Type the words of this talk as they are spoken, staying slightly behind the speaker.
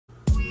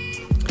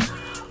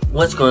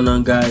What's going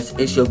on, guys?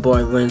 It's your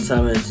boy Ren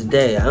Simon, and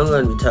today I'm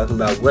going to be talking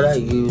about what I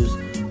use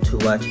to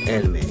watch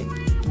anime.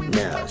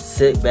 Now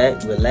sit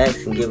back,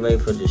 relax, and get ready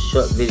for this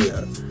short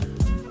video.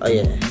 Oh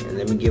yeah, and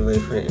let me get ready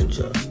for the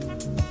intro.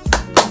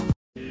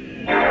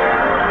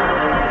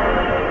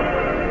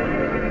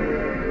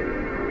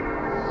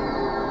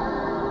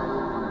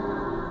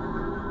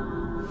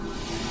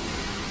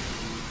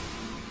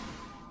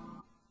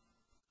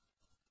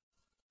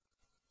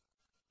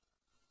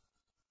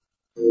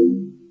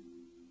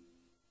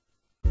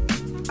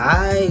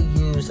 I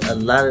use a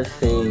lot of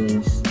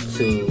things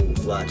to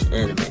watch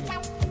anime.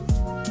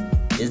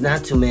 It's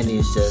not too many,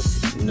 it's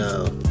just,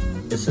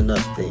 it's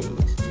enough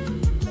things.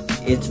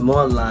 It's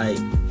more like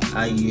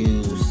I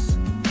use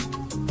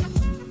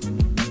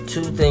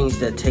two things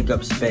that take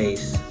up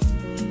space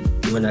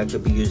when I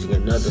could be using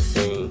another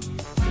thing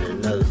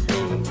and another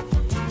thing,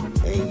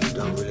 and you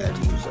don't really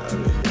have to use the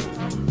other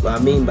thing.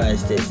 What I mean by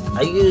is this: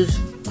 I use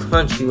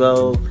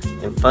Crunchyroll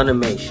and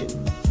Funimation,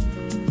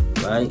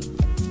 right?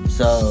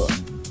 So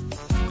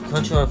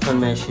Crunchyroll and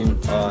Funimation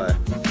are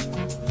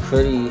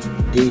pretty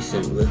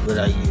decent with what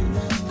I use.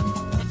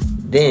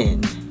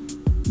 Then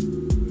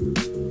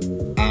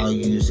I'll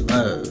use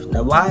Verve.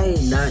 Now why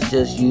not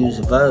just use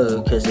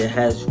Verve? Because it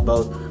has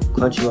both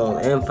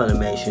Crunchyroll and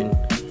Funimation,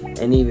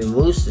 and even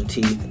Rooster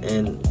Teeth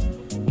and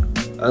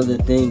other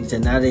things.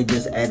 And now they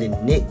just added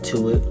Nick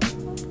to it,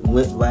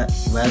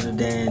 rather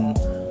than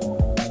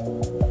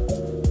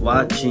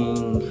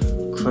watching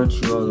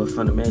Crunchyroll or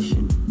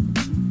Funimation.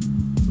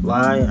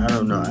 Why? I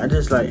don't know. I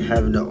just like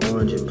having the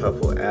orange and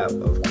purple app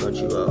of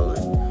Crunchyroll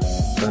and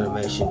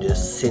Funimation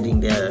just sitting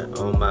there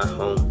on my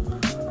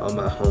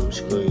home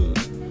screen.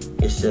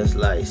 It's just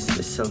like,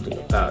 it's something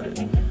about it.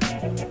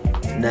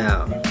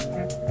 Now,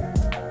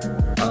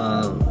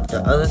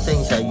 the other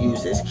things I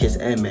use is Kiss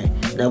Anime.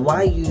 Now,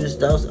 why use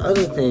those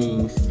other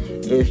things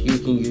if you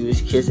can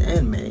use Kiss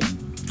Anime?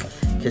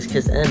 Because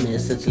Kiss Anime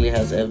essentially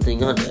has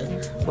everything on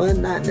there. Well,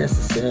 not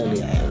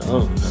necessarily. I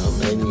don't know.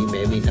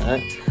 Maybe not.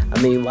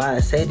 I mean, why I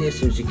say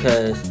this is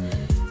because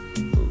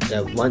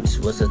there once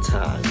was a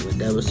time when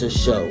there was a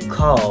show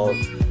called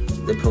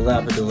the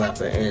Parappa the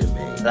Rapper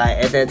anime. Like,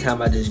 at that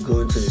time, I just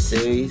grew into the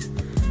series,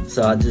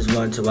 so I just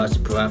wanted to watch the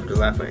Parappa the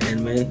Rapper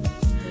anime.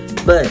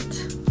 But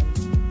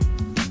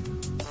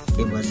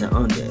it wasn't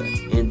on there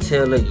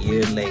until a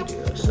year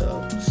later or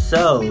so.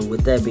 So,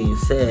 with that being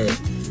said,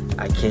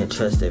 I can't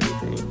trust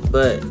everything.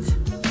 But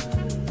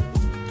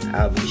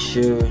I'll be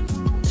sure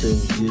to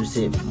use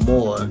it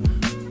more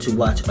to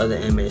watch other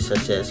anime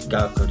such as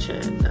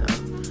Goku-chan now.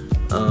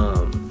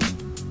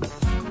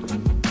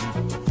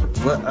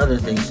 What other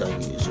things I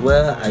use?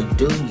 Well, I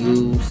do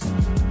use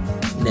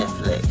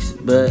Netflix,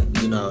 but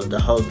the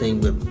whole thing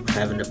with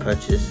having to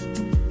purchase,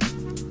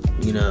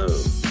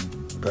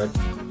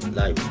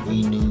 like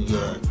renew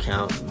your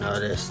account and all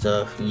that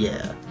stuff,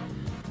 yeah.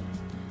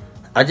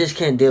 I just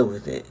can't deal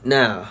with it.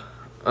 Now,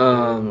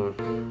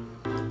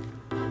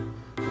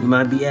 you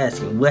might be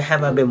asking, what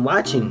have I been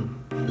watching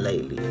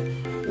lately?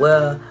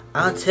 Well,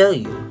 I'll tell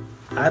you.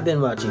 I've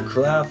been watching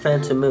Kurau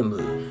Phantom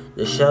Memory,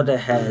 the show that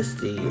has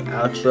the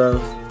outro.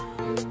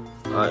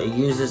 It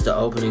uses the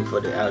opening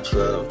for the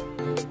outro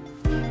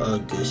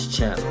of this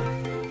channel.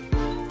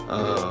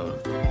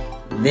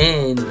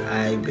 Then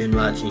I've been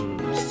watching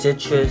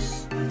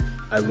Citrus.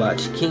 I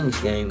watched King's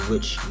Game,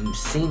 which you've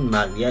seen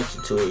my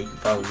reaction to it. You can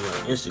follow me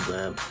on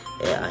Instagram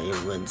at I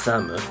am Ren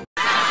Summer.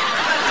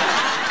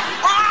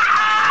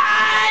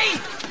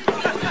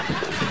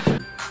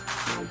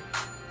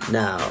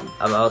 Now,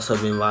 I've also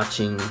been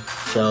watching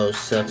shows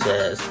such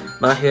as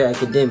My Hero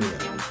Academia,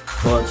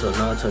 Boruto,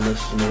 Naruto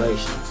Next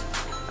Generations.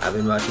 I've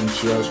been watching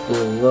Chiyo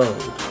School Road.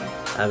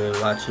 I've been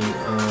watching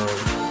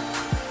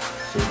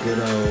some good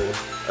old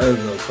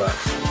Ergo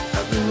Crossing.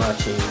 I've been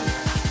watching,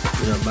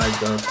 My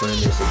Girlfriend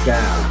is a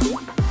Gal.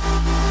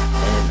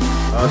 And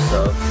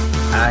also,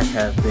 I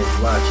have been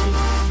watching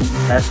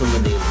Castle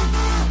Medieval.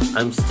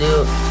 I'm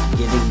still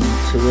getting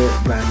to it,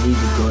 but I need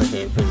to go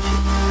ahead and finish it.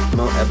 I'm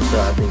on episode,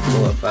 I think,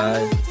 4 or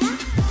 5.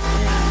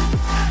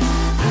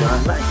 And, I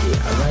like it.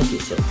 I like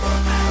it so far.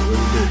 I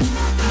really do.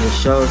 And the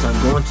shows I'm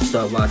going to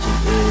start watching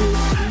is,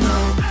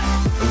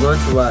 I'm going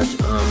to watch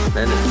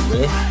Planet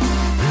Rift,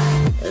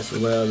 as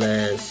well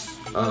as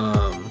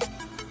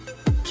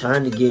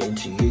trying to get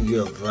into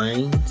Yu-Gi-Oh!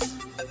 Brains,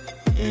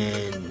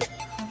 and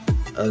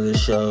other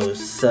shows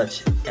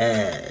such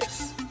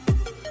as,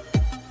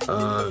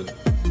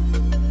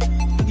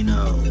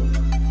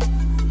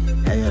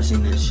 have y'all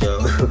seen that show?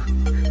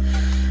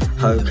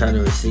 How You Kind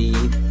of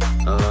Receive,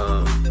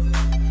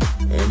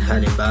 and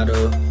Honey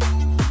Battle,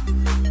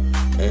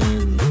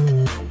 and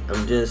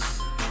I'm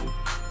just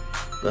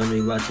gonna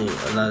be watching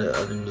a lot of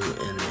other new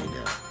anime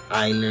now.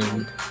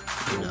 Island,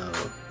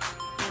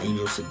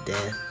 Angels of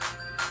Death.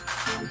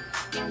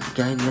 You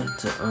guys need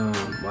to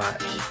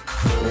watch.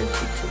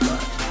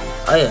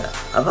 Oh yeah,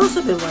 I've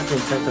also been watching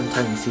Attack on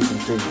Titan Season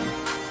 3,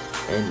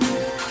 and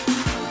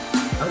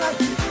I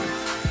like it.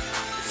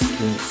 It's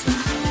good.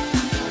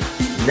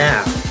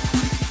 Now,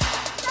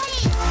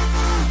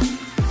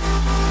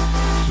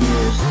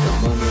 here's the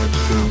moment of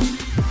truth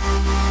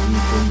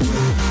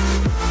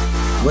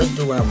what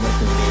do I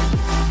recommend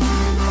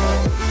you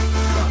all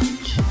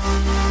watch?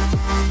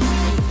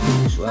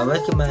 So I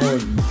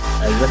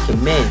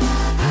recommend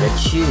that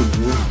you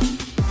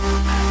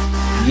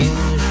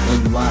use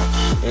and watch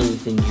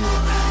anything you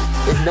want.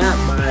 It's not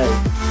my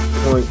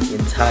point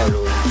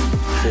entitled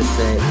to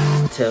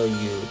tell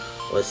you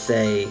or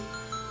say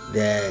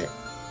that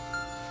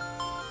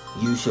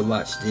you should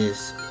watch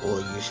this or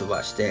you should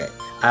watch that.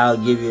 I'll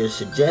give you a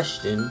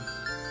suggestion.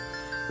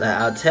 Like,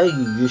 I'll tell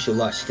you should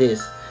watch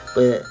this,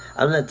 but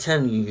I'm not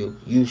telling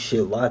you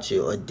should watch it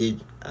or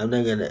did. I'm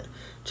not gonna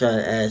try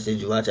to ask, did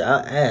you watch it?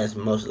 I'll ask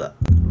most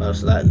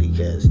likely,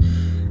 because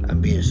I'm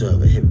being sort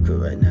of a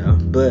hypocrite right now.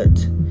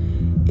 But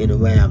in a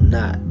way, I'm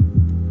not.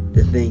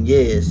 The thing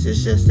is,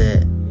 it's just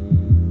that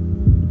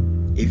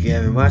if you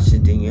haven't watched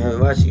it, then you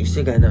haven't watched it. You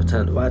still got enough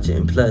time to watch it.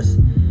 And plus,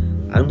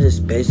 I'm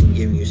just basically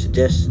giving you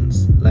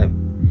suggestions. Like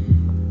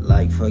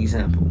for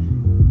example,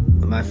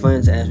 when my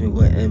friends ask me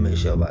what anime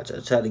show I watch, I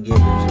try to give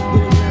them some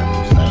good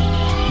examples. Like,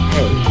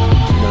 hey, you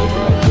know, if you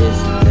like this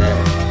and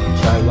that,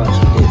 try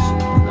watching this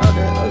and all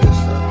that other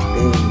stuff.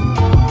 Then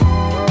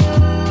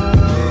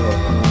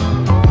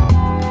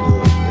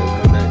they'll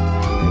come back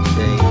the next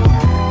day and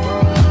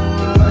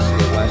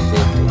they watch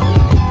it, they do.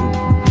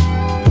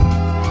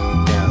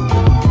 Now,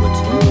 what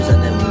to use, I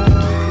never really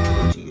tell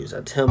people what to use. I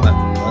tell my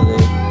brother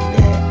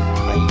that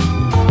I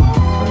use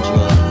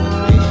control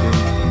information,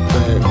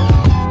 but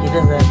he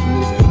doesn't have to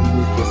use it. He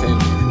uses his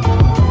anime. I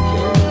don't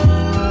care.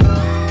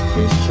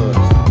 It's his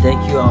choice. Thank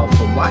you all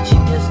for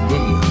watching this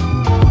video.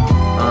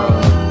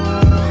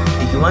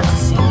 If you want to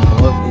see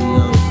more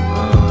videos,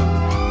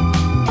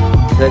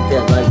 click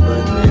that like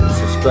button and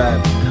subscribe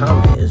and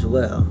comment as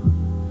well.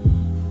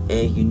 And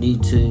if you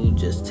need to,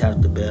 just tap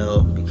the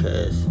bell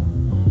because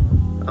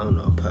I don't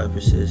know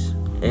purposes.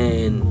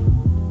 And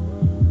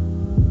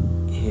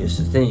here's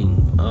the thing.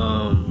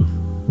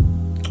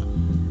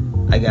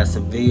 I got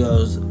some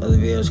other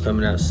videos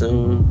coming out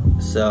soon,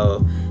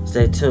 so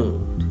stay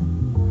tuned.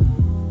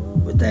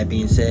 With that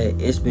being said,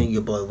 it's been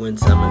your boy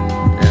Winsummer, and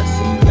I'll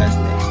see you guys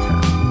next time.